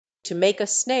To make a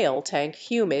snail tank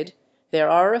humid, there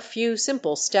are a few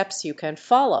simple steps you can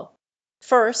follow.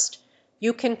 First,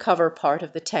 you can cover part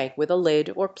of the tank with a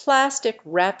lid or plastic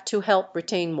wrap to help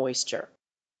retain moisture.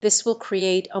 This will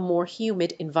create a more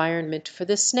humid environment for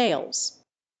the snails.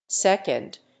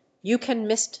 Second, you can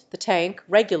mist the tank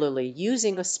regularly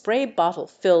using a spray bottle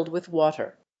filled with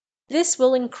water. This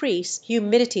will increase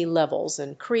humidity levels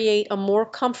and create a more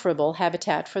comfortable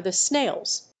habitat for the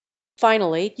snails.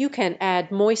 Finally, you can add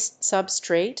moist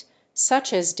substrate,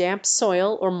 such as damp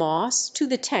soil or moss, to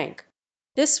the tank.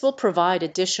 This will provide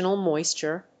additional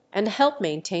moisture and help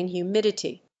maintain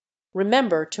humidity.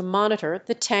 Remember to monitor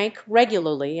the tank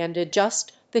regularly and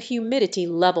adjust the humidity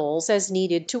levels as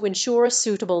needed to ensure a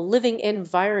suitable living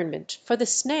environment for the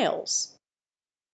snails.